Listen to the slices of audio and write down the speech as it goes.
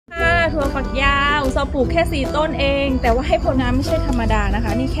ถั่วฝักยาวซอปลูกแค่4 ต้นเองแต่ว่าให้ผลงานไม่ใช่ธรรมดานะค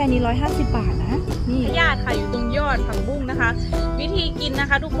ะนี่แค่นี้150 บาทนะนี่ญาติค่ะอยู่ตรงยอดผักบุ้งนะคะวิธีกินนะ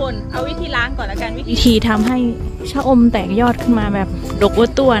คะทุกคนเอาวิธีล้างก่อนละกันวิธีทำให้ชะอมแตกยอดขึ้นมาแบบดกวัว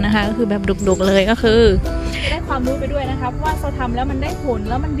ตัวนะคะก็คือแบบดกๆเลยก็คือได้ความรู้ไปด้วยนะคะเพราะว่าซอทำแล้วมันได้ผล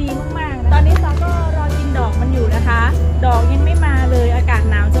แล้วมันดีมากๆตอนนี้ซอก็รอกินดอกมันอยู่นะคะดอกยังไม่มาเลยอากาศ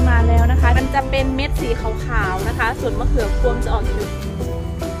หนาวจะมาแล้วนะคะมันจะเป็นเม็ดสีขาวๆนะคะส่วนมะเขือพวงจะออกอยู่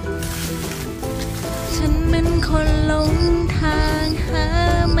ฉันเป็นคนหลงทางหา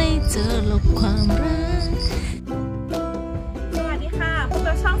ไม่เจอหลบความรักสวัสดีค่ะพบ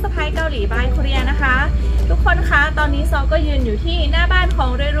กับช่องสะพายเกาหลีบายโคเรียนะคะทุกคนคะตอนนี้ซอก็ยืนอยู่ที่หน้าบ้านขอ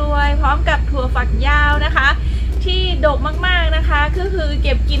งรวยๆพร้อมกับถั่วฝักยาวนะคะที่ดกมากๆนะคะคือเ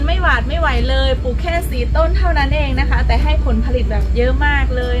ก็บกินไม่หวาดไม่ไหวเลยปลูกแค่4 ต้นเท่านั้นเองนะคะแต่ให้ผลผลิตแบบเยอะมาก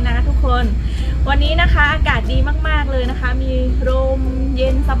เลยนะทุกคนวันนี้นะคะอากาศดีมากๆเลยนะคะมีลมเย็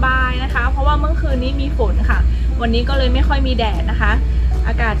นสบายนะคะเพราะว่าเมื่อคืนนี้มีฝนค่ะวันนี้ก็เลยไม่ค่อยมีแดดนะคะ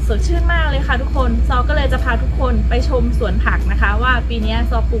อากาศสดชื่นมากเลยค่ะทุกคนซอก็เลยจะพาทุกคนไปชมสวนผักนะคะว่าปีนี้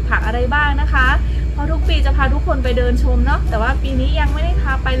ซอปลูกผักอะไรบ้างนะคะเพราะทุกปีจะพาทุกคนไปเดินชมเนาะแต่ว่าปีนี้ยังไม่ได้พ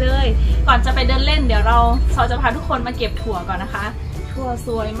าไปเลยก่อนจะไปเดินเล่นเดี๋ยวซอจะพาทุกคนมาเก็บถั่วก่อนนะคะถั่วส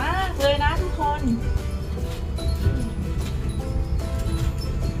วยมากเลยนะทุกคน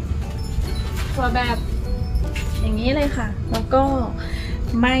ถั่วแบบอย่างนี้เลยค่ะแล้วก็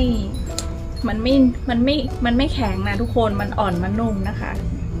มันไม่แข็งนะทุกคนมันอ่อนมันนุ่มนะคะ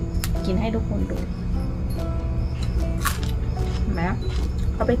กินให้ทุกคนดูเห็นไหม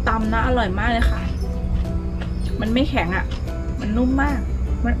เอาไปตำนะอร่อยมากเลยค่ะมันไม่แข็งอ่ะมันนุ่มมาก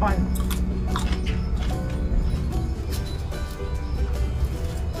มันอ่อน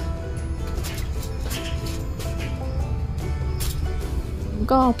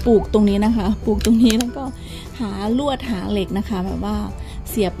ก็ปลูกตรงนี้นะคะปลูกตรงนี้แล้วก็หาลวดหาเหล็กนะคะแบบว่า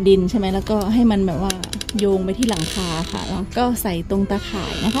เสียบดินใช่ไหมแล้วก็ให้มันแบบว่าโยงไปที่หลังคาค่ะแล้วก็ใส่ตรงตะข่า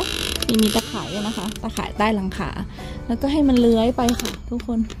ยนะคะมีตะข่ายด้วยนะคะตะข่ายใต้หลังคาแล้วก็ให้มันเลื้อยไปค่ะทุกค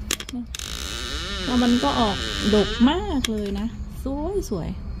นแล้วมันก็ออกดกมากเลยนะสวย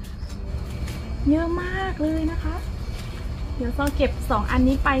เยอะมากเลยนะคะเดี๋ยวเราเก็บ2 อัน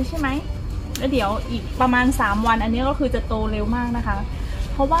นี้ไปใช่ไหมแล้วเดี๋ยวอีกประมาณ3 วันอันนี้ก็คือจะโตเร็วมากนะคะ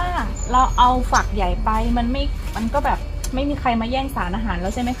เพราะว่าเราเอาฝักใหญ่ไปมันก็แบบไม่มีใครมาแย่งสารอาหารแล้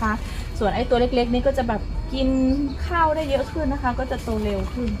วใช่ไหมคะส่วนไอ้ตัวเล็กๆนี่ก็จะแบบกินข้าวได้เยอะขึ้นนะคะก็จะโตเร็ว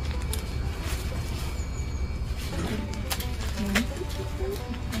ขึ้น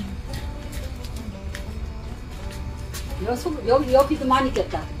여기도 많이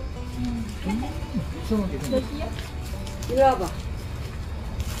꼈다. 이리 와봐.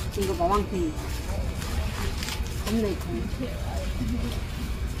 이거 봐, 왕피. 겁나 있고.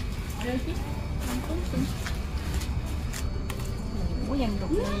 오, 양도.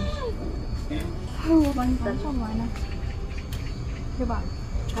 아유, 맛있다. 처음 와나. 대박.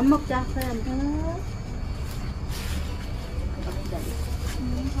 밥 먹자, 서연.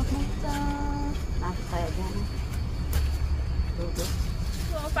 밥 먹자. 맛있어야지 하나.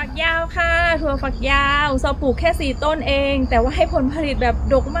ถั่วฝักยาวค่ะถั่วฝักยาวซอปลูกแค่4 ต้นเองแต่ว่าให้ผลผลิตแบบ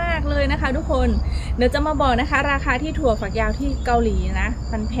ดกมากเลยนะคะทุกคนเดี๋ยวจะมาบอกนะคะราคาที่ถั่วฝักยาวที่เกาหลีนะ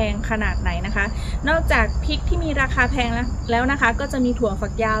มันแพงขนาดไหนนะคะนอกจากพริกที่มีราคาแพงแล้วนะคะก็จะมีถั่วฝั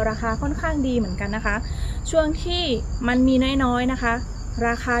กยาวราคาค่อนข้างดีเหมือนกันนะคะช่วงที่มันมีน้อยๆนะคะร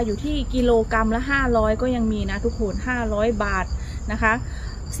าคาอยู่ที่กิโลกรัมละ500ก็ยังมีนะทุกคน500 บาทนะคะ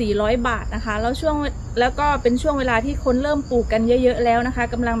400 บาทนะคะแล้วก็เป็นช่วงเวลาที่คนเริ่มปลูกกันเยอะๆแล้วนะคะ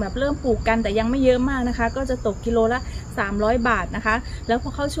กำลังแบบเริ่มปลูกกันแต่ยังไม่เยอะมากนะคะก็จะตกกิโลละ300 บาทนะคะแล้วพ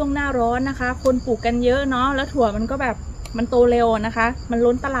อเข้าช่วงหน้าร้อนนะคะคนปลูกกันเยอะเนาะแล้วถั่วมันก็แบบมันโตเร็วนะคะมัน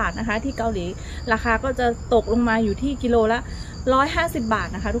ล้นตลาดนะคะที่เกาหลีราคาก็จะตกลงมาอยู่ที่กิโลละ150 บาท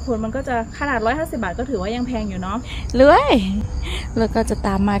นะคะทุกคนมันก็จะขนาด150 บาทก็ถือว่ายังแพงอยู่เนาะเลยแล้วก็จะต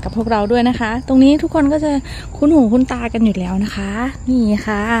ามมากับพวกเราด้วยนะคะตรงนี้ทุกคนก็จะคุ้นหูคุ้นตากันอยู่แล้วนะคะนี่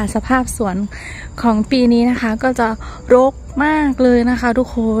ค่ะสภาพสวนของปีนี้นะคะก็จะรกมากเลยนะคะทุก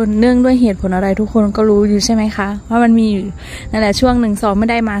คนเนื่องด้วยเหตุผลอะไรทุกคนก็รู้อยู่ใช่ไหมคะว่ามันมีอยู่นั่นแหละช่วงหนึ่งซอไม่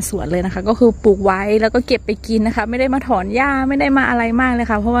ได้มาสวนเลยนะคะก็คือปลูกไว้แล้วก็เก็บไปกินนะคะไม่ได้มาถอนหญ้าไม่ได้มาอะไรมากเลย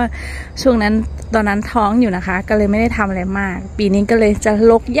ค่ะเพราะว่าช่วงนั้นตอนนั้นท้องอยู่นะคะก็เลยไม่ได้ทำอะไรมากปีนี้ก็เลยจะ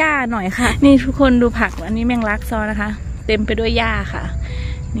รกหญ้าหน่อยค่ะนี่ทุกคนดูผักอันนี้แมงลักซอนะคะเต็มไปด้วยหญ้าค่ะ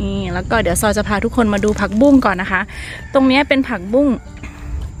นี่แล้วก็เดี๋ยวซอจะพาทุกคนมาดูผักบุ้งก่อนนะคะตรงนี้เป็นผักบุ้ง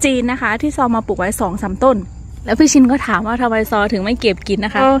จีนนะคะที่ซอมาปลูกไว้2-3 ต้นแล้วพี่ชินก็ถามว่าทำไมซอถึงไม่เก็บกินน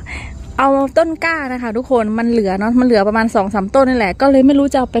ะคะ เอาต้นกล้านะคะทุกคนมันเหลือเนาะมันเหลือประมาณ2-3ต้นนี่แหละก็เลยไม่รู้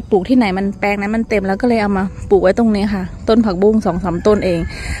จะเอาไปปลูกที่ไหนมันแปลงนั้นมันเต็มแล้วก็เลยเอามาปลูกไว้ตรงนี้ค่ะต้นผักบุ้ง2-3ต้นเอง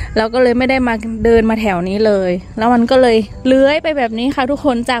แล้วก็เลยไม่ได้มาเดินมาแถวนี้เลยแล้วมันก็เลยเลื้อยไปแบบนี้ค่ะทุกค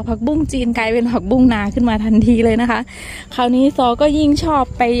นจากผักบุ้งจีนกลายเป็นผักบุ้งนาขึ้นมาทันทีเลยนะคะคราวนี้ซอก็ยิ่งชอบ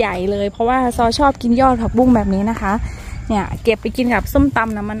ไปใหญ่เลยเพราะว่าซอชอบกินยอดผักบุ้งแบบนี้นะคะเนี่ยเก็บไปกินกับส้มต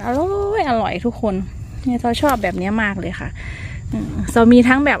ำนะมันอร่อยทุกคนเนี่ยซอชอบแบบนี้มากเลยค่ะเรามี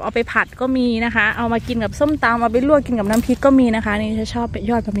ทั้งแบบเอาไปผัดก็มีนะคะเอามากินกับส้มตำเอาไปลวกกินกับน้ำพริกก็มีนะคะนี่ฉันชอบ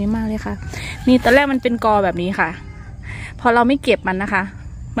ยอดแบบนี้มากเลยค่ะนี่ตอนแรกมันเป็นกอแบบนี้ค่ะพอเราไม่เก็บมันนะคะ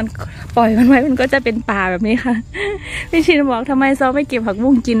มันปล่อยมันไว้มันก็จะเป็นป่าแบบนี้ค่ะพี่ชินบอกทำไมซอไม่เก็บผัก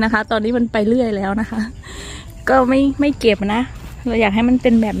บุ้งกินนะคะตอนนี้มันไปเรื่อยแล้วนะคะก็ไม่เก็บนะเราอยากให้มันเป็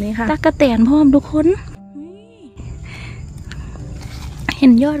นแบบนี้ค่ะตั๊กแตนพ่อมทุกคนเห็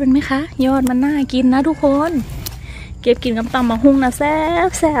นยอดมันไหมคะยอดมันน่ากินนะทุกคนเก็บกินกับตำมะฮุ่งนะแซ่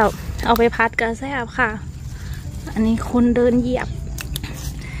บเอาไปพัดก็แซ่บค่ะอันนี้คนเดินเหยียบ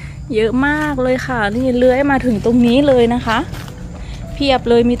เยอะมากเลยค่ะนี่เลื้อยมาถึงตรงนี้เลยนะคะเพียบ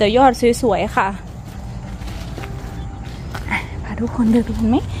เลยมีแต่ยอดสวยๆค่ะพาทุกคนเดินดู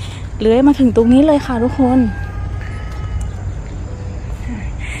ไหมเลื้อยมาถึงตรงนี้เลยค่ะทุกคน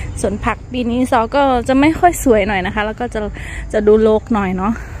ส่วนผักปีนี้ซอก็จะไม่ค่อยสวยหน่อยนะคะแล้วก็จะดูรกหน่อยเนา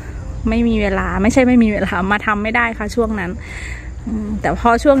ะไม่มีเวลาไม่ใช่ไม่มีเวลามาทำไม่ได้ค่ะช่วงนั้นแต่พอ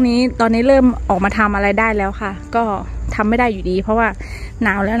ช่วงนี้ตอนนี้เริ่มออกมาทำอะไรได้แล้วค่ะก็ทำไม่ได้อยู่ดีเพราะว่าหน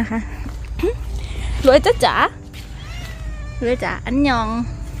าวแล้วนะคะรวยจ๋ารวยจ๋าอันยอง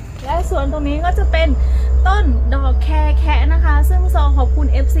และส่วนตรงนี้ก็จะเป็นต้นดอกแคระนะคะซึ่งซอขอบคุณ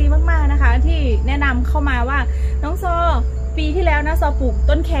FC มากๆนะคะที่แนะนำเข้ามาว่าน้องซอปีที่แล้วนะซอปลูก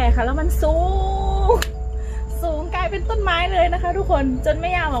ต้นแคค่ะแล้วมันสูงกลายเป็นต้นไม้เลยนะคะทุกคนจนแม่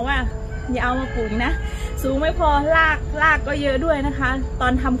ย่าบอกว่าอย่าเอามาปลูกนะสูงไม่พอรากก็เยอะด้วยนะคะตอ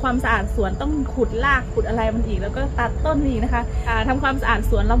นทำความสะอาดสวนต้องขุดรากขุดอะไรมันอีกแล้วก็ตัดต้นอีกนะคะทำความสะอาด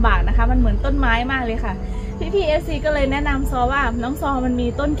สวนลำบากนะคะมันเหมือนต้นไม้มากเลยค่ะพี่เอสซีก็เลยแนะนำซอว่าน้องซอมันมี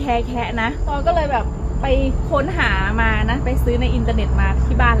ต้นแคระนะซอก็เลยแบบไปค้นหามานะไปซื้อในอินเทอร์เน็ตมา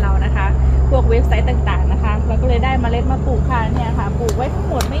ที่บ้านเรานะคะพวกเว็บไซต์ต่างๆนะคะแล้วก็เลยได้เมล็ดมาปลูกค่ะเนี่ยค่ะปลูกไว้ทั้ง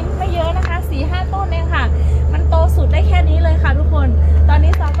หมดไม่เยอะนะคะ 4-5 ต้นเองค่ะมันโตสุดได้แค่นี้เลยค่ะทุกคนตอน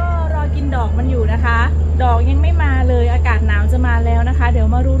นี้ซอก็รอกินดอกมันอยู่นะคะดอกยังไม่มาเลยอากาศหนาวจะมาแล้วนะคะเดี๋ยว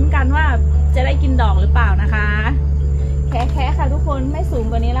มารุ้นกันว่าจะได้กินดอกหรือเปล่านะคะแค่ค่ะทุกคนไม่สูง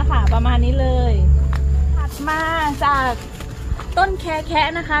กว่านี้แล้วค่ะประมาณนี้เลยถัดมาจากต้นแค่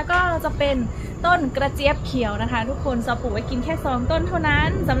นะคะก็จะเป็นต้นกระเจี๊ยบเขียวนะคะทุกคนซอปลูกไว้กินแค่2 ต้นเท่านั้น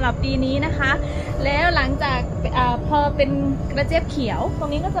สำหรับปีนี้นะคะแล้วหลังจากพอเป็นกระเจี๊ยบเขียวตร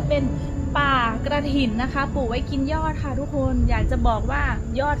งนี้ก็จะเป็นป่ากระถินนะคะปลูกไว้กินยอดค่ะทุกคนอยากจะบอกว่า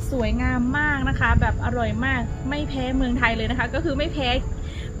ยอดสวยงามมากนะคะแบบอร่อยมากไม่แพ้เมืองไทยเลยนะคะก็คือไม่แพ้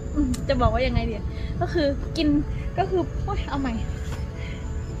จะบอกว่ายังไงดีก็คือกินก็คือเอาใหม่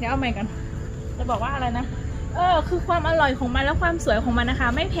เดี๋ยวเอาใหม่กันจะบอกว่าอะไรนะคือความอร่อยของมันและความสวยของมันนะคะ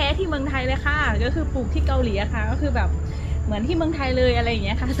ไม่แพ้ที่เมืองไทยเลยค่ะก็คือปลูกที่เกาหลีอะค่ะก็คือแบบเหมือนที่เมืองไทยเลยอะไรอย่างเ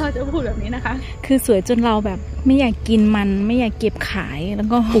งี้ยค่ะเราจะพูดแบบนี้นะคะคือสวยจนเราแบบไม่อยากกินมันไม่อยากเก็บขายแล้ว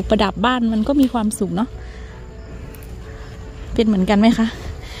ก็ปลูกประดับบ้านมันก็มีความสุขเนาะเป็นเหมือนกันไหมคะ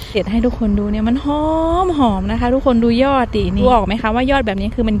เดี๋ยวให้ทุกคนดูเนี่ยมันหอมนะคะทุกคนดูยอดดิดูออกไหมคะว่ายอดแบบนี้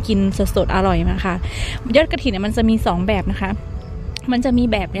คือมันกินสดๆอร่อยมากค่ะยอดกระถิ่นเนี่ยมันจะมี2 แบบนะคะมันจะมี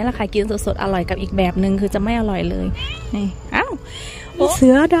แบบนี้แหละค่ะกินสดๆอร่อยกับอีกแบบหนึ่งคือจะไม่อร่อยเลยนี่อ้าวเสื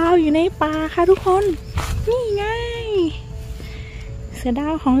อดาวอยู่ในป่าค่ะทุกคนนี่ไงเสือดา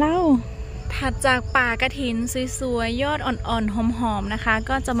วของเราถัดจากป่ากระถินสวยๆยอดอ่อนๆหอมๆนะคะ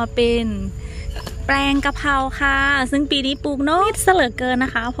ก็จะมาเป็นแปลงกะเพราค่ะซึ่งปีนี้ปลูกน้อยเสลือเกินน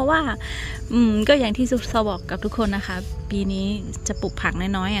ะคะเพราะว่าก็อย่างที่ซอบอกกับทุกคนนะคะปีนี้จะปลูกผัก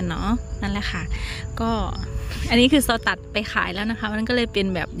น้อยๆเนาะนั่นแหละค่ะก็อันนี้คือซอตัดไปขายแล้วนะคะมันก็เลยเป็น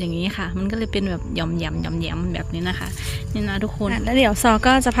แบบอย่างนี้ค่ะมันก็เลยเป็นแบบยำแบบนี้นะคะนี่นะทุกคนแล้วเดี๋ยวซอ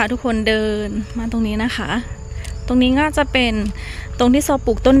ก็จะพาทุกคนเดินมาตรงนี้นะคะตรงนี้ก็จะเป็นตรงที่ซอป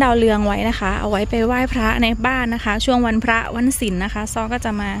ลูกต้นดาวเรืองไว้นะคะเอาไว้ไปไหว้พระในบ้านนะคะช่วงวันพระวันศีลนะคะซอก็จ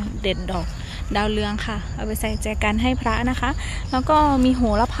ะมาเด็ดดอกดาวเรืองค่ะเอาไปใส่แจกันให้พระนะคะแล้วก็มีโห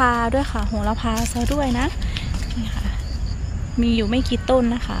ระพาด้วยค่ะโหระพาซะด้วยนะนี่ค่ะมีอยู่ไม่กี่ต้น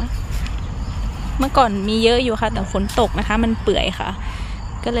นะคะเมื่อก่อนมีเยอะอยู่ค่ะแต่ฝนตกนะคะมันเปื่อยค่ะ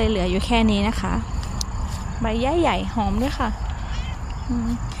ก็เลยเหลืออยู่แค่นี้นะคะใบใหญ่ๆหอมด้วยค่ะ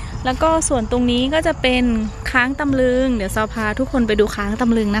แล้วก็ส่วนตรงนี้ก็จะเป็นค้างตำลึงเดี๋ยวซอพาทุกคนไปดูค้างต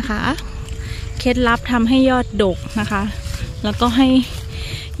ำลึงนะคะเคล็ดลับทำให้ยอดดกนะคะแล้วก็ให้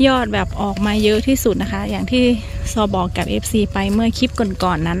ยอดแบบออกมาเยอะที่สุดนะคะอย่างที่ซอบอกกับ FC ไปเมื่อคลิป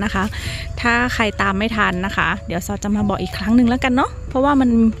ก่อนๆนั้นนะคะถ้าใครตามไม่ทันนะคะเดี๋ยวซอจะมาบอกอีกครั้งหนึ่งแล้วกันเนาะเพราะว่ามัน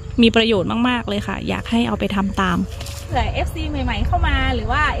มีประโยชน์มากๆเลยค่ะอยากให้เอาไปทำตามเผื่อ FC ใหม่ๆเข้ามาหรือ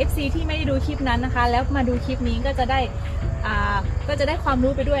ว่า FC ที่ไม่ได้ดูคลิปนั้นนะคะแล้วมาดูคลิปนี้ก็จะได้ความ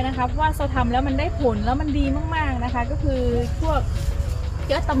รู้ไปด้วยนะคะเพราะว่าเราทำแล้วมันได้ผลแล้วมันดีมากๆนะคะก็คือพวก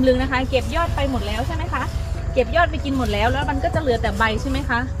ยอดตำลึงนะคะเก็บยอดไปหมดแล้วใช่ไหมคะเก็บยอดไปกินหมดแล้วมันก็จะเหลือแต่ใบใช่ไหม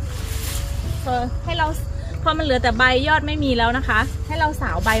คะให้เราพอมันเหลือแต่ใบยอดไม่มีแล้วนะคะให้เราส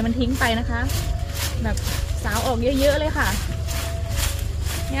าวใบมันทิ้งไปนะคะแบบสาวออกเยอะๆเลยค่ะ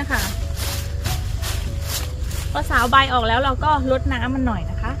เนี่ยค่ะพอสาวใบออกแล้วเราก็ลดน้ำมันหน่อย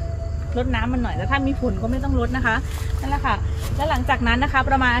นะคะลดน้ำมันหน่อยแต่ถ้ามีฝุ่นก็ไม่ต้องลดนะคะนั่นแหละค่ะแล้วหลังจากนั้นนะคะ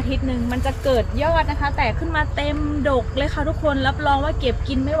ประมาณอาทิตย์หนึ่งมันจะเกิดยอดนะคะแตกขึ้นมาเต็มดกเลยค่ะทุกคนรับรองว่าเก็บ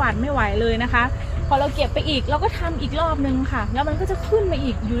กินไม่หวานไม่ไหวเลยนะคะพอเราเก็บไปอีกเราก็ทำอีกรอบนึงค่ะแล้วมันก็จะขึ้นมา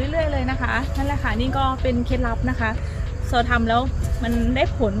อีกอยู่เรื่อยๆเลยนะคะนั่นแหละค่ะนี่ก็เป็นเคล็ดลับนะคะเราทำแล้วมันได้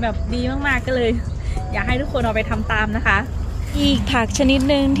ผลแบบดีมากๆก็เลยอยากให้ทุกคนเอาไปทำตามนะคะอีกผักชนิด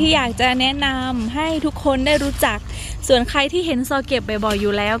หนึ่งที่อยากจะแนะนำให้ทุกคนได้รู้จักส่วนใครที่เห็นซอเก็บบ่อยๆอ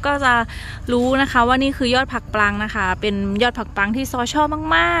ยู่แล้วก็จะรู้นะคะว่านี่คือยอดผักปลังนะคะเป็นยอดผักปลังที่ซอชอบ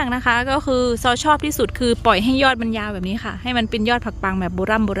มากๆนะคะก็คือซอชอบที่สุดคือปล่อยให้ยอดมันยาวแบบนี้ค่ะให้มันเป็นยอดผักปลังแบบโบ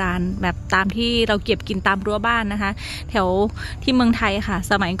ราณแบบตามที่เราเก็บกินตามรั้วบ้านนะคะแถวที่เมืองไทยค่ะ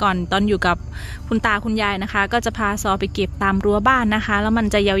สมัยก่อนตอนอยู่กับคุณตาคุณยายนะคะก็จะพาซอไปเก็บตามรั้วบ้านนะคะแล้วมัน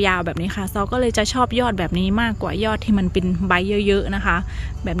จะยาวๆแบบนี้ค่ะซอก็เลยจะชอบยอดแบบนี้มากกว่ายอดที่มันเป็นใบเยอะๆนะคะ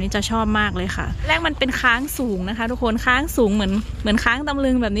แบบนี้จะชอบมากเลยค่ะแรกมันเป็นค้างสูงนะคะทุกคนค้างสูงเหมือนค้างตำ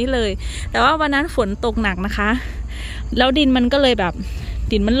ลึงแบบนี้เลยแต่ว่าวันนั้นฝนตกหนักนะคะแล้วดินมันก็เลยแบบ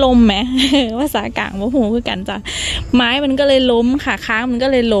ดินมันล้มไหม ภาษากลางว่าหูคือกันจ้ะไม้มันก็เลยล้มค่ะค้างมันก็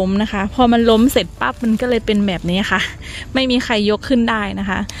เลยล้มนะคะพอมันล้มเสร็จปั๊บมันก็เลยเป็นแบบนี้ค่ะไม่มีใครยกขึ้นได้นะ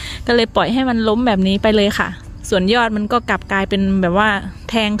คะก็เลยปล่อยให้มันล้มแบบนี้ไปเลยค่ะส่วนยอดมันก็กลับกลายเป็นแบบว่า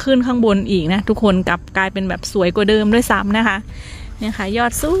แทงขึ้นข้างบนอีกนะทุกคนกลับกลายเป็นแบบสวยกว่าเดิมด้วยซ้ำนะคะเนี่ยค่ะยอ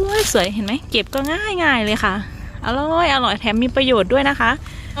ดสวยเห็นไหมเก็บก็ง่ายเลยค่ะอร่อยแถมมีประโยชน์ด้วยนะคะ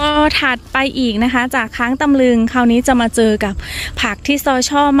ถัดไปอีกนะคะจากค้างตำลึงคราวนี้จะมาเจอกับผักที่ซอ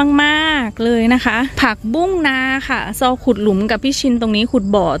ชอบมากๆเลยนะคะผักบุ้งนาค่ะซอขุดหลุมกับพี่ชินตรงนี้ขุด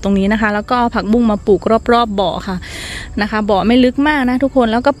บ่อตรงนี้นะคะแล้วก็ผักบุ้งมาปลูกรอบๆบ่อค่ะนะคะบ่อไม่ลึกมากนะทุกคน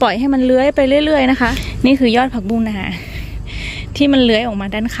แล้วก็ปล่อยให้มันเลื้อยไปเรื่อยๆนะคะนี่คือยอดผักบุ้งนาที่มันเลื้อยออกมา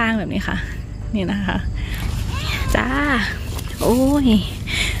ด้านข้างแบบนี้ค่ะนี่นะคะจ้าโอ้ย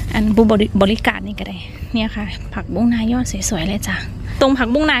อันผู้บริการนี่ก็ได้เนี่ยค่ะผักบุ้งนายอดสวยๆเลยจ้ะตรงผัก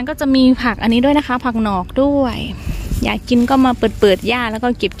บุ้งนาก็จะมีผักอันนี้ด้วยนะคะผักหนอกด้วยอยากกินก็มาเปิดหญ้าแล้วก็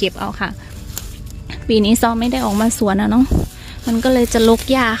เก็บเอาค่ะปีนี้ซอไม่ได้ออกมาสวนนะเนาะมันก็เลยจะรก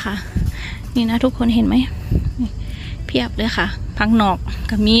หญ้าค่ะนี่นะทุกคนเห็นไหมเพียบเลยค่ะผักหนอก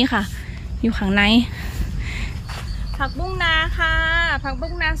กับมีค่ะอยู่ข้างในผักบุ้งนาค่ะผัก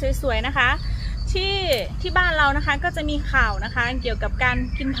บุ้งนาสวยๆนะคะที่บ้านเรานะคะก็จะมีข่าวนะคะเกี่ยวกับการ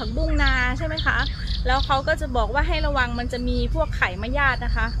กินผักบุ้งนาใช่ไหมคะแล้วเขาก็จะบอกว่าให้ระวังมันจะมีพวกไข่มะยาดน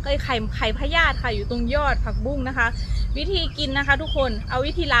ะคะไข่พยาธิค่ะอยู่ตรงยอดผักบุ้งนะคะวิธีกินนะคะทุกคนเอา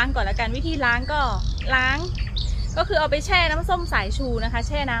วิธีล้างก่อนละกันวิธีล้างก็ล้างก็คือเอาไปแช่น้ำส้มสายชูนะคะแ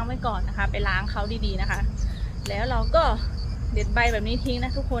ช่น้ำไว้ก่อนนะคะไปล้างเขาดีๆนะคะแล้วเราก็เด็ดใบแบบนี้ทิ้งน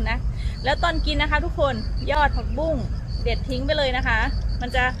ะทุกคนนะแล้วตอนกินนะคะทุกคนยอดผักบุ้งเด็ดทิ้งไปเลยนะคะมั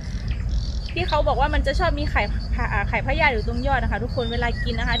นจะที่เขาบอกว่ามันจะชอบมีไข่พยาธิอยู่ตรงยอดนะคะทุกคนเวลา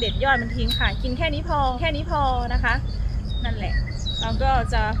กินนะคะเด็ดยอดมันทิ้งค่ะกินแค่นี้พอนะคะนั่นแหละเราก็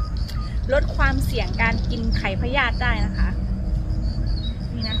จะลดความเสี่ยงการกินไข่พยาธิได้นะคะ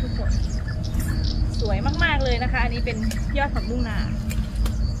นี่นะทุกคนสวยมากๆเลยนะคะอันนี้เป็นยอดผักบุ้งนา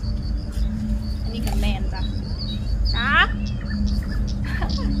อันนี้กับแมนจ้ะ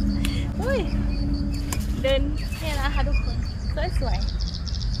อุ้ยเดินเนี่ยนะคะทุกคนสวย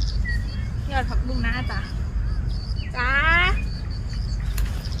ยอดผักบุ้งนาจ้ะจ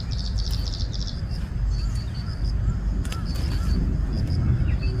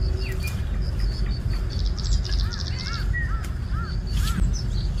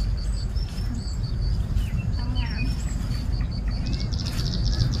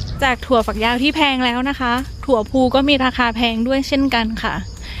ากถั่วฝักยาวที่แพงแล้วนะคะถั่วพูก็มีราคาแพงด้วยเช่นกันค่ะ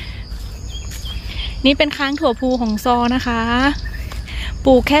นี่เป็นค้างถั่วพูของซอนะคะป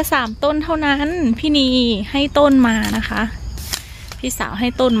ลูกแค่3 ต้นเท่านั้นพี่นีให้ต้นมานะคะพี่สาวให้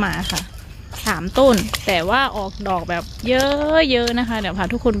ต้นมาค่ะ3 ต้นแต่ว่าออกดอกแบบเยอะๆนะคะเดี๋ยวพา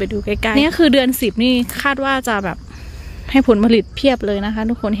ทุกคนไปดูใกล้ๆนี่คือเดือน10นี่คาดว่าจะแบบให้ผลผลิตเพียบเลยนะคะ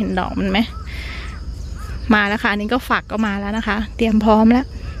ทุกคนเห็นดอกมันไหมมาแล้วค่ะอันนี้ก็ฝักก็มาแล้วนะคะเตรียมพร้อมแล้ว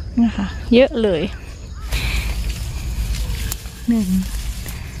นะคะเยอะเลย1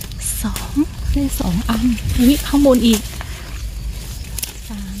 2ได้2 อันวิข้างบนอีก3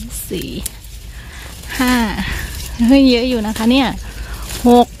 4 5เฮ้ยเยอะอยู่นะคะเนี่ย 6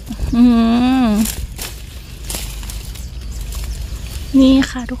นี่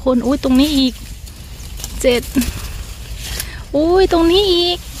ค่ะทุกคนอุ้ยตรงนี้อีก7อุ้ยตรงนี้อี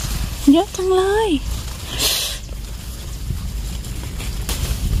กเยอะจังเลย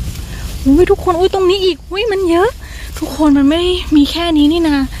อุ้ยทุกคนอุ้ยตรงนี้อีกอุ้ยมันเยอะทุกคนมันไม่มีแค่นี้นี่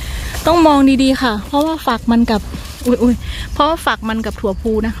นะต้องมองดีๆค่ะเพราะว่าฝักมันกับอุ้ยเพราะว่าฝักมันกับถั่ว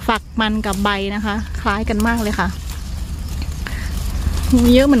พูนะฝักมันกับใบนะคะคล้ายกันมากเลยค่ะ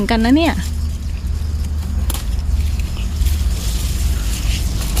เยอะเหมือนกันนะเนี่ย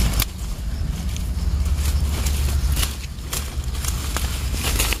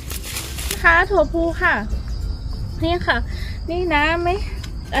ค่ะถั่วพูค่ะนี่ค่ะนี่นะไม่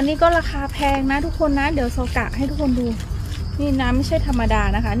อันนี้ก็ราคาแพงนะทุกคนนะเดี๋ยวโซกะให้ทุกคนดูนี่นะไม่ใช่ธรรมดา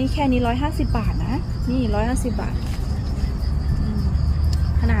นะคะนี่แค่นี้150 บาทนะนี่150 บาท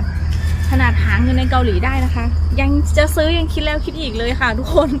ขนาดหาเงินในเกาหลีได้นะคะยังจะซื้อยังคิดแล้วคิดอีกเลยค่ะทุก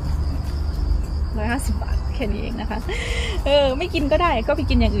คน150 บาทแค่นี้เองนะคะไม่กินก็ได้ก็ไป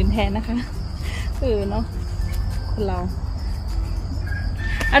กินอย่างอื่นแทนนะคะเนาะคนเรา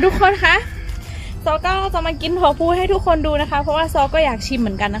ทุกคนคะซอก็จะมากินถั่วพูให้ทุกคนดูนะคะเพราะว่าซอก็อยากชิมเห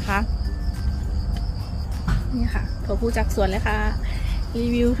มือนกันนะคะนี่ค่ะถั่วพูจากสวนเลยค่ะรี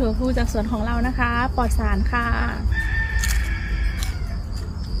วิวถั่วพูจากสวนของเรานะคะปลอดสารค่ะ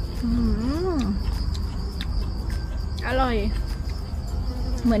อร่อย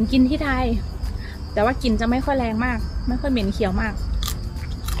เหมือนกินที่ไทยแต่ว่ากลิ่นจะไม่ค่อยแรงมากไม่ค่อยเหม็นเขียวมาก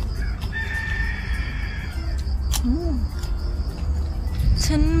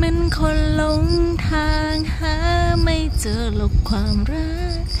ฉันเป็นคนหลงทางหาไม่เจอหลบความรั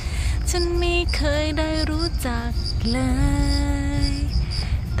กฉันไม่เคยได้รู้จักเลย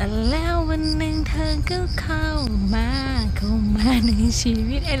แต่แล้ววันหนึ่งเธอก็เข้ามาในชี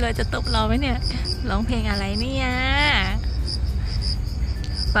วิตเราจะตบเราไหมเนี่ยร้องเพลงอะไรเนี่ย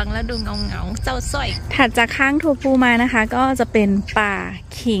ฟังแล้วดูเงาเศร้าส้อยถัดจากข้างถั่วพูมานะคะก็จะเป็นป่า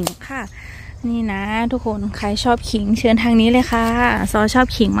ขิงค่ะนี่นะทุกคนใครชอบขิงเชิญทางนี้เลยค่ะซอชอบ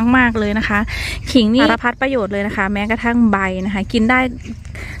ขิงมากๆเลยนะคะขิงนี่สารพัดประโยชน์เลยนะคะแม้กระทั่งใบนะคะกินได้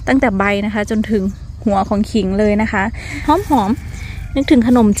ตั้งแต่ใบนะคะจนถึงหัวของขิงเลยนะคะหอมนึกถึงข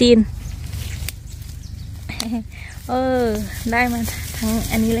นมจีนได้มาทั้ง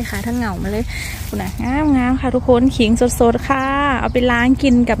อันนี้เลยค่ะทั้งเหงามาเลยคุณนะงามค่ะทุกคนขิงสดๆค่ะเอาไปล้างกิ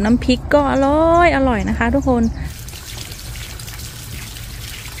นกับน้ำพริกก็อร่อยนะคะทุกคน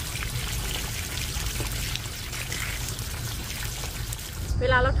เว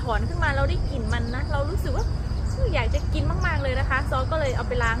ลาเราถอนขึ้นมาเราได้กลิ่นมันนะเรารู้สึกว่าอยากจะกินมากๆเลยนะคะซอก็เลยเอา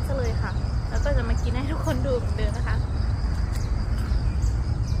ไปล้างซะเลยค่ะแล้วก็จะมากินให้ทุกคนดูเหมือนเดิมนะคะ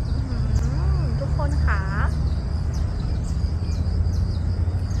ทุกคนค่ะ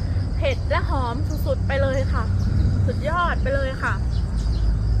เผ็ดและหอมสุดๆไปเลยค่ะสุดยอดไปเลยค่ะ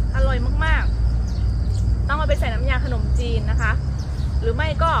อร่อยมากๆต้องเอาไปใส่น้ำยาขนมจีนนะคะหรือไม่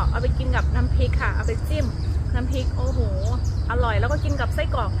ก็เอาไปกินกับน้ำพริกค่ะเอาไปจิ้มน้ำพริกโอ้โหอร่อยแล้วก็กินกับไส้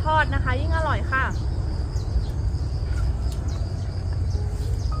กรอกทอดนะคะยิ่งอร่อยค่ะ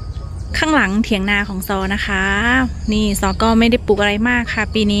ข้างหลังเถียงนาของซอนะคะนี่ซอก็ไม่ได้ปลูกอะไรมากค่ะ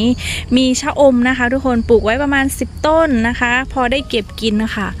ปีนี้มีชะอมนะคะทุกคนปลูกไว้ประมาณ10 ต้นนะคะพอได้เก็บกินน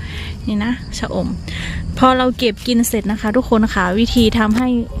ะคะนี่นะชะอมพอเราเก็บกินเสร็จนะคะทุกคนค่ะวิธีทำให้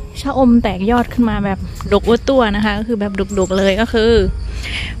ชะอมแตกยอดขึ้นมาแบบดกตัวนะคะก็คือแบบดกๆเลยก็คือ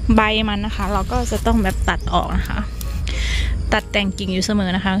ใบมันนะคะเราก็จะต้องแบบตัดออกนะคะตัดแต่งกิ่งอยู่เสมอ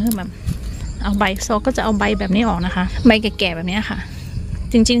นะคะคือแบบเอาใบซอก็จะเอาใบแบบนี้ออกนะคะใบแก่ๆแบบนี้ค่ะ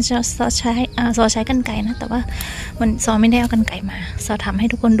จริงๆซอใช้กรรไกรนะแต่ว่ามันซอไม่ได้เอากรรไกรมาซอทำให้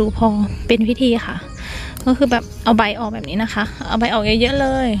ทุกคนดูพอเป็นวิธีค่ะก็คือแบบเอาใบออกแบบนี้นะคะเอาใบออกเยอะๆเล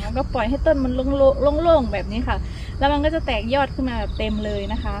ยแล้วก็ปล่อยให้ต้นมันโล่งๆแบบนี้ค่ะแล้วมันก็จะแตกยอดขึ้นมาแบบเต็มเลย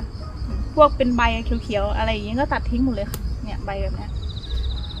นะคะพวกเป็นใบเขียวๆอะไรอย่างนี้ก็ตัดทิ้งหมดเลยค่ะเนี่ยใบแบบนี้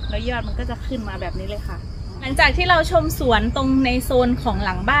แล้วยอดมันก็จะขึ้นมาแบบนี้เลยค่ะหลังจากที่เราชมสวนตรงในโซนของห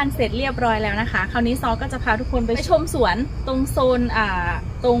ลังบ้านเสร็จเรียบร้อยแล้วนะคะคราวนี้ซอก็จะพาทุกคนไปชมสวนตรงโซน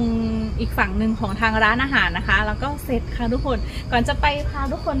ตรงอีกฝั่งหนึ่งของทางร้านอาหารนะคะแล้วก็เสร็จค่ะทุกคนก่อนจะไปพา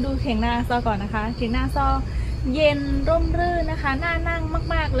ทุกคนดูเถียงนาซอก่อนนะคะเถียงนาซอเย็นร่มรื่นนะคะน่านั่ง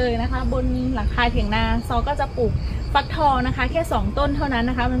มากๆเลยนะคะบนหลังคาเถียงนาซอก็จะปลูกฟักทองนะคะแค่2 ต้นเท่านั้น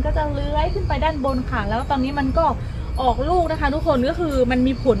นะคะมันก็จะเลื้อยขึ้นไปด้านบนค่ะแล้วตอนนี้มันก็ออกลูกนะคะทุกคนก็คือมัน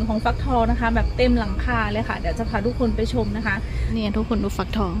มีผลของฟักทองนะคะแบบเต็มหลังคาเลยค่ะเดี๋ยวจะพาทุกคนไปชมนะคะนี่ทุกคนดูฟัก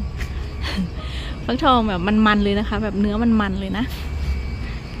ทอง ฟักทองแบบมันๆเลยนะคะแบบเนื้อมันเลยนะ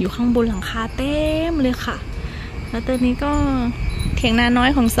อยู่ข้างบนหลังคาเต็มเลยค่ะแล้วตัวนี้ก็เถียงนาน้อย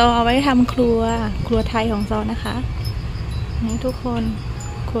ของซอเอาไว้ทำครัวไทยของซอนะคะนี่ทุกคน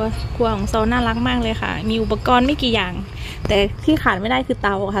ครัวของซอน่ารักมากเลยค่ะมีอุปกรณ์ไม่กี่อย่างแต่ที่ขาดไม่ได้คือเต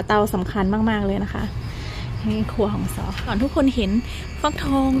าค่ะเตาสำคัญมากๆเลยนะคะนี่ครัวของซอก่อนทุกคนเห็นฟักท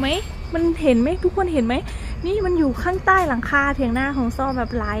องไหมมันเห็นไหมทุกคนเห็นไหมนี่มันอยู่ข้างใต้หลังคาเถียงหน้าของซอแบ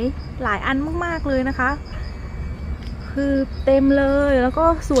บหลายอันมากๆเลยนะคะคือเต็มเลยแล้วก็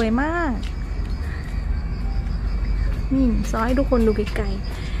สวยมากนี่ซอให้ทุกคนดูไกล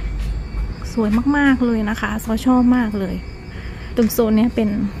ๆสวยมากๆเลยนะคะซอชอบมากเลยตรงโซนนี้เ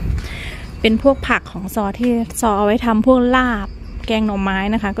ป็นพวกผักของซอที่ซอเอาไว้ทำพวกลาบแกงหน่อไม้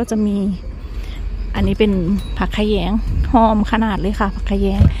นะคะก็จะมีอันนี้เป็นผักขยงหอมขนาดเลยค่ะผักขย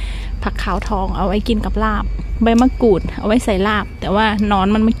งผักขาวทองเอาไว้กินกับลาบใบมะกรูดเอาไว้ใส่ลาบแต่ว่านอน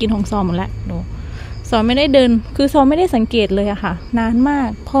มันมากินของซอหมดแล้วดูซอไม่ได้เดินคือซอไม่ได้สังเกตเลยอะค่ะนานมาก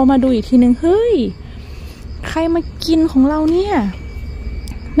พอมาดูอีกทีนึงเฮ้ยใครมากินของเราเนี่ย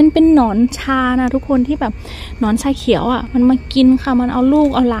มันเป็นหนอนชานะทุกคนที่แบบหนอนชาเขียวอ่ะมันมากินค่ะมันเอาลูก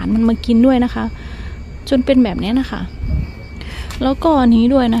เอาหลานมันมากินด้วยนะคะจนเป็นแบบนี้นะคะแล้วก็อันนี้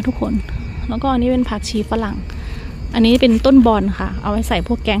ด้วยนะทุกคนแล้วก็อันนี้เป็นผักชีฝรั่งอันนี้เป็นต้นบอนค่ะเอาไว้ใส่พ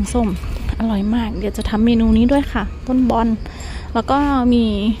วกแกงส้มอร่อยมากเดี๋ยวจะทำเมนูนี้ด้วยค่ะต้นบอนแล้วก็มี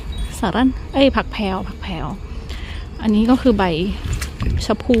สาระผักแพรวอันนี้ก็คือใบช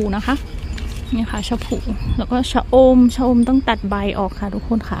ะพูนะคะนี่ค่ะชะพูแล้วก็ชะอมต้องตัดใบออกค่ะทุกค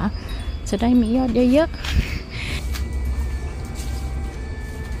นค่ะจะได้มียอดเยอะๆ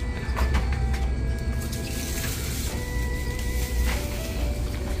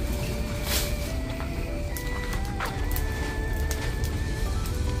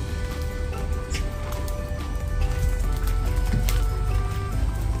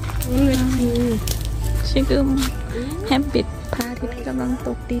ชิคกี้แฮปปี้พระอาทิตย์กำลังต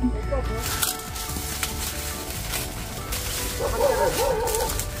กดิน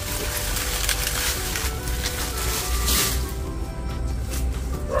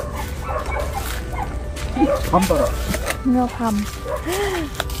เนื้อพัม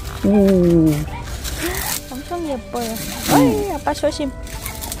โอ้엄청 예뻐요. 아빠 조심.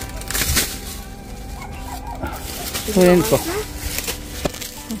 그러니까.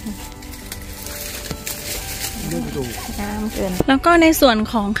 แล้วก็ในส่วน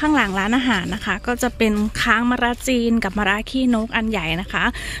ของข้างหลังร้านอาหารนะคะก็จะเป็นค้างมะระจีนกับมะระขี้นกอันใหญ่นะคะ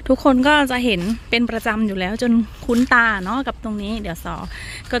ทุกคนก็จะเห็นเป็นประจำอยู่แล้วจนคุ้นตาเนาะกับตรงนี้เดี๋ยวซอ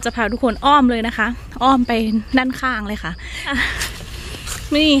ก็จะพาทุกคนอ้อมเลยนะคะอ้อมไปด้านข้างเลยค่ะ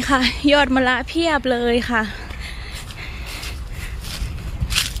นี่ค่ะยอดมะระเพียบเลยค่ะ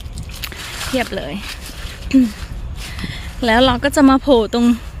เพียบเลย แล้วเราก็จะมาโผล่ตรง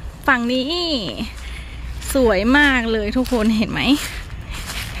ฝั่งนี้สวยมากเลยทุกคนเห็นไหม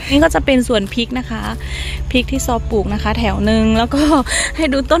นี่ก็จะเป็นสวนพริกนะคะพริกที่ซอปลูกนะคะแถวหนึ่งแล้วก็ให้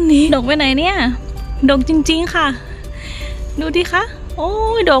ดูต้นนี้ดกไปไหนเนี่ยดกจริงๆค่ะดูดิคะโอ้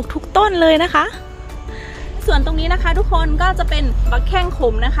ยดกทุกต้นเลยนะคะส่วนตรงนี้นะคะทุกคนก็จะเป็นบักแข้งข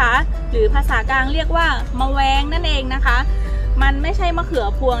มนะคะหรือภาษากลางเรียกว่ามะแวงนั่นเองนะคะมันไม่ใช่มะเขือ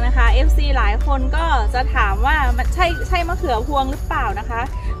พวงนะคะ FC หลายคนก็จะถามว่ามันใช่มะเขือพวงหรือเปล่านะคะ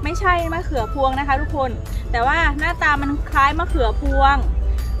ไม่ใช่มะเขือพวงนะคะทุกคนแต่ว่าหน้าตามันคล้ายมะเขือพวง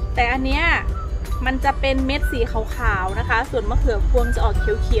แต่อันเนี้ยมันจะเป็นเม็ดสีขาวๆนะคะส่วนมะเขือพวงจะออก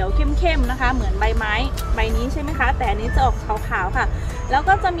เขียวๆเข้มๆนะคะเหมือนใบไม้ใบนี้ใช่ไหมคะแต่อันนี้จะออกขาวๆค่ะแล้ว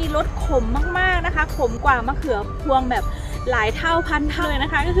ก็จะมีรสขมมากๆนะคะขมกว่ามะเขือพวงแบบหลายเท่าพันเท่าเลยน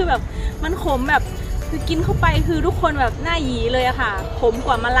ะคะก็คือแบบมันขมแบบคือกินเข้าไปคือทุกคนแบบหน้าหยีเลยอะค่ะขมก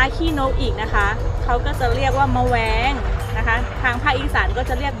ว่ามะระขี้นกอีกนะคะเขาก็จะเรียกว่ามะแวงนะคะทางภาคอีสานก็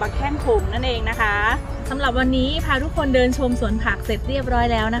จะเรียกบักแข้งขมนั่นเองนะคะสำหรับวันนี้พาทุกคนเดินชมสวนผักเสร็จเรียบร้อย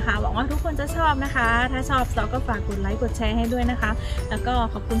แล้วนะคะหวังว่าทุกคนจะชอบนะคะถ้าชอบก็ฝากกดไลค์กดแชร์ให้ด้วยนะคะแล้วก็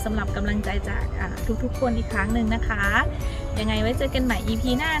ขอบคุณสำหรับกำลังใจจากทุกๆคนอีกครั้งหนึ่งนะคะยังไงไว้เจอกันใหม่ EP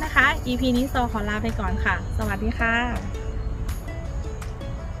หน้านะคะ EP นี้ซอขอลาไปก่อนค่ะสวัสดีค่ะ